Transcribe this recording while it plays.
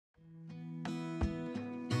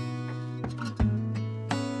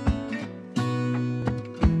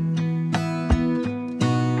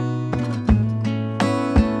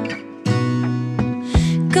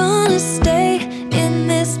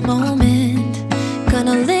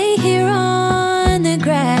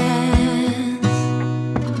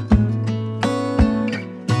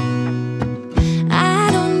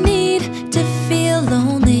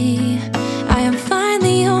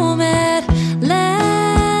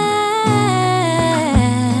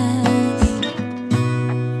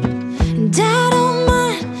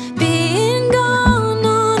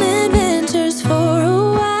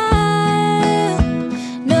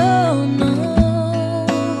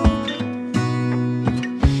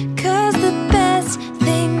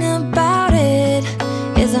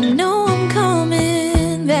I know I'm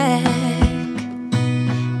coming back.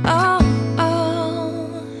 Oh,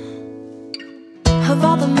 oh. Of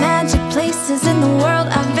all the magic places in the world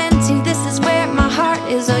I've been to, this is where my heart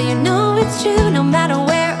is. Oh, you know it's true. No matter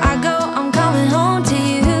where I go, I'm coming home to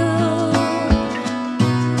you.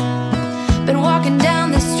 Been walking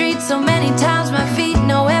down the street so many times, my feet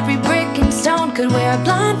know every brick and stone. Could wear a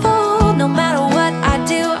blindfold. No matter what I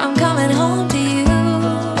do, I'm coming home to you.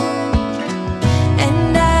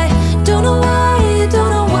 And I don't know why,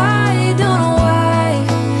 don't know why, don't know why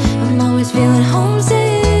I'm always feeling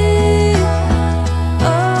homesick.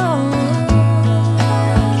 Oh,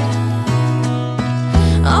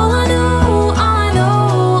 all I know, all I know,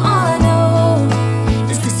 all I know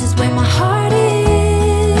is this is where my heart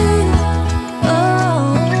is.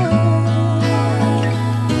 Oh,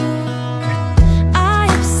 I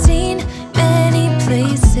have seen many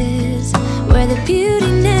places where the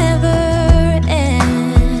beauty never ends.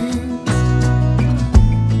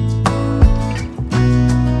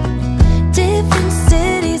 Different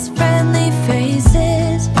cities, friendly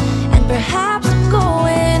faces, and perhaps I'm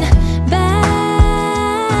going back.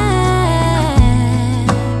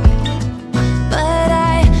 But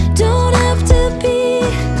I don't have to be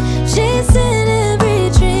chasing every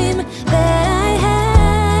dream that I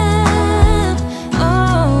have.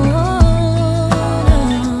 Oh, no.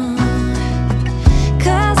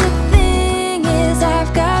 'Cause the thing is,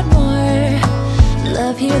 I've got more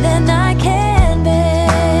love here than I can bear.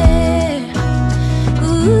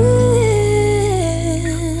 Ooh.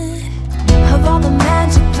 Of all the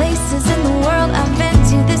magic places in the world I've been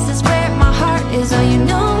to, this is where my heart is. Oh, you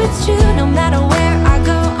know it's true. No matter where I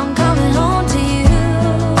go, I'm coming home to you.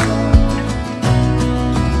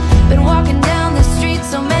 Been walking down the street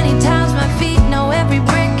so many times, my feet know every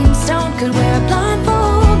brick and stone. Could wear a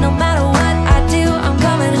blindfold. No matter what I do, I'm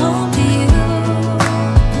coming home to you.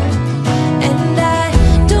 And I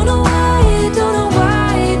don't know why, don't know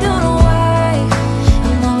why, don't know why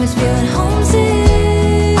I'm always feeling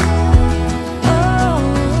homesick. Oh,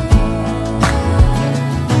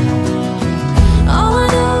 all I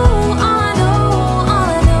know, all I know, all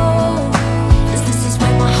I know is this is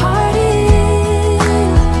where my heart is.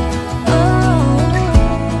 Oh,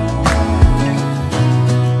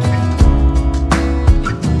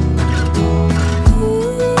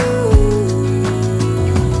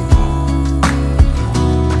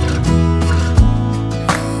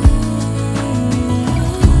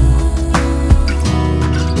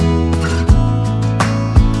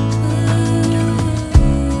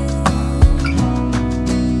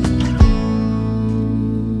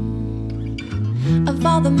 of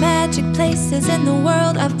all the magic places in the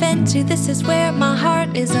world I've been to, this is where my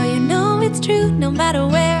heart is. Oh, you know it's true. No matter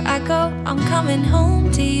where I go, I'm coming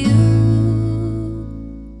home to you.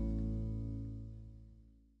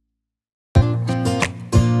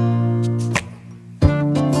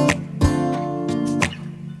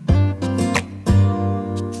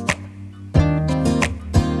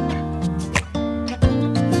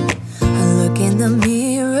 I look in the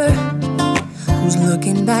mirror, who's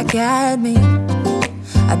looking back at me?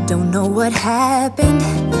 I don't know what happened,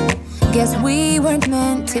 guess we weren't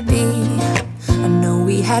meant to be. I know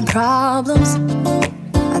we had problems,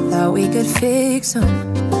 I thought we could fix them,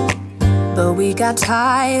 but we got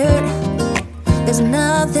tired. There's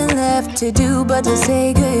nothing left to do but to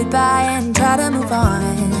say goodbye and try to move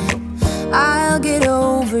on. I'll get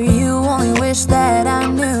over you, only wish that I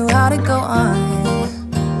knew how to go on.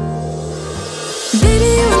 Baby,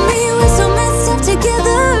 you and me, we're so messed up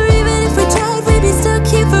together. Even if we tried, we'd be stuck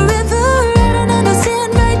here forever. I don't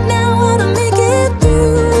understand right now how to make it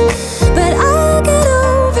through, but I'll get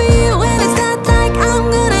over you, and it's not like I'm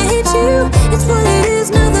gonna hate you. It's what it is,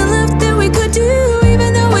 nothing left that we could do.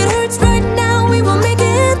 Even though it hurts right now, we will make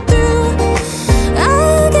it through.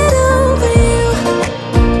 I'll get over you.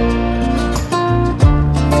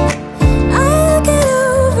 I'll get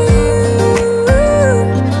over you.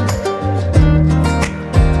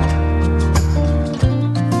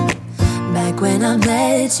 Back when I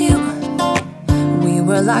met you, we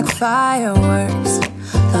were like fireworks.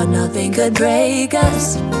 Thought nothing could break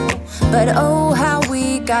us, but oh how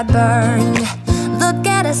we got burned. Look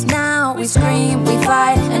at us now, we scream, we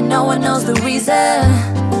fight, and no one knows the reason.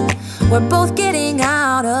 We're both getting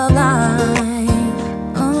out of line.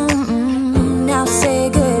 Now say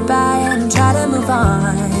goodbye and try to move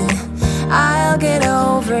on. I'll get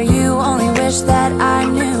over you, only wish that I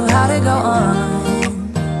knew how to go on.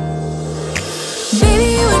 Baby,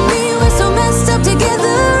 you and me, we're so messed up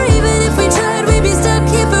together. Even if we tried, we'd be stuck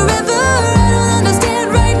here forever. I don't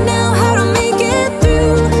understand right now how to make it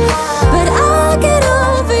through, but I'll get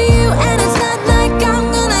over you, and it's not like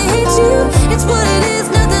I'm gonna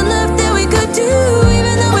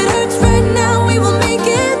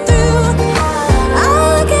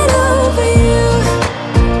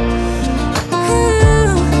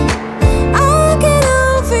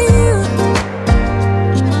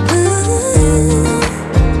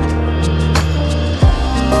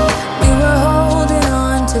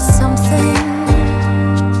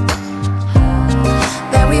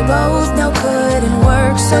both know couldn't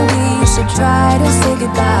work, so we should try to say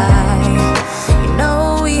goodbye. You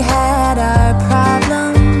know we had our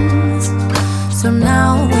problems, so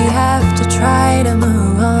now we have to try to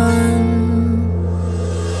move on.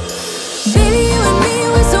 Baby, you and me,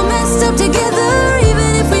 we're so messed up together. Even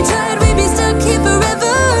if we tried, we'd be stuck here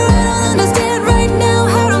forever. I don't understand right now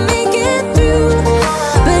how to make it through,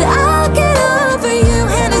 but I'll get over you.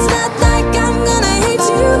 And it's not like I'm gonna hate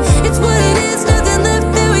you, it's what it is, nothing left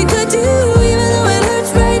that we could do. Even though it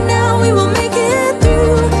hurts right now, we will make it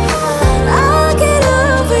through. I'll get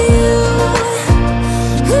over you.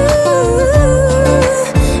 Ooh,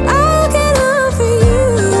 I'll get over you.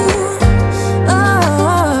 Oh,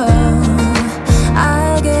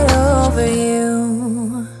 I'll get over you.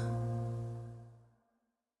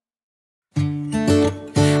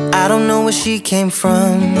 I don't know where she came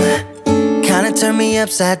from, kinda turned me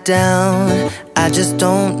upside down. I just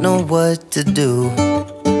don't know what to do.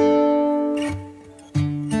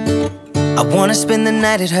 I wanna spend the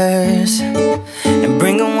night at hers and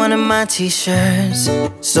bring her one of my t-shirts,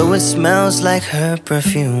 so it smells like her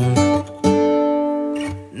perfume.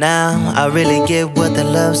 Now I really get what the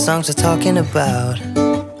love songs are talking about,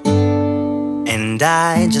 and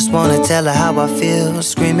I just wanna tell her how I feel,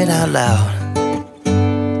 scream it out loud.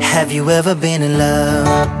 Have you ever been in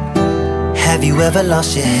love? Have you ever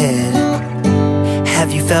lost your head?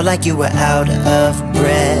 Have you felt like you were out of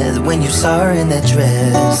breath when you saw her in that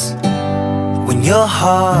dress? When your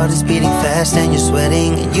heart is beating fast and you're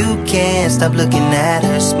sweating and you can't stop looking at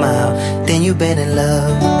her smile, then you've been in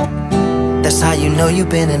love. That's how you know you've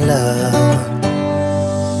been in love.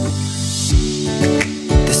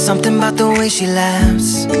 There's something about the way she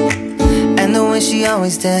laughs and the way she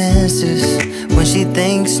always dances when she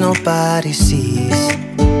thinks nobody sees.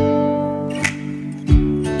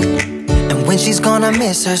 And when she's gone, I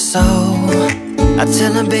miss her so. I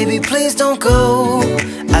tell her, baby, please don't go,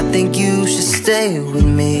 I think you should stay with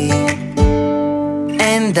me.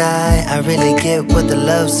 And I really get what the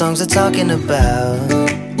love songs are talking about.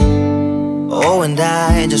 Oh, and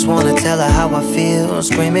I just wanna tell her how I feel,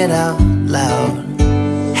 scream it out loud.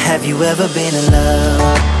 Have you ever been in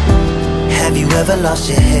love? Have you ever lost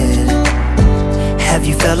your head? Have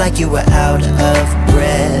you felt like you were out of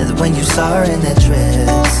breath when you saw her in that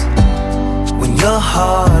dress? When your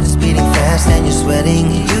heart is beating fast and you're sweating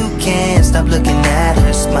and you can't stop looking at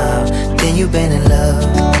her smile, then you've been in love.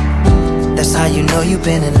 That's how you know you've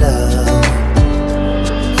been in love.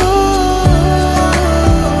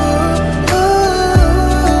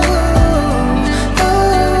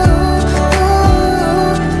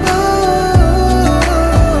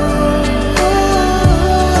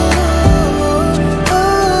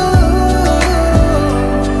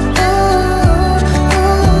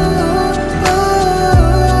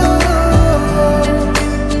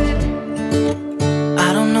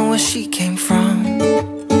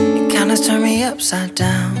 Upside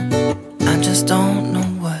down, I just don't know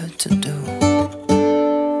what to do.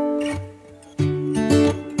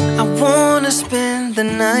 I wanna spend the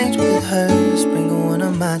night with her, bring her one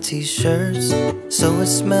of my t-shirts, so it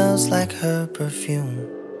smells like her perfume.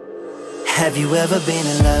 Have you ever been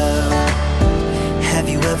in love? Have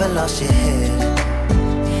you ever lost your head?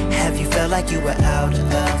 Have you felt like you were out of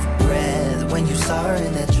breath when you saw her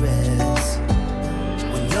in that dress?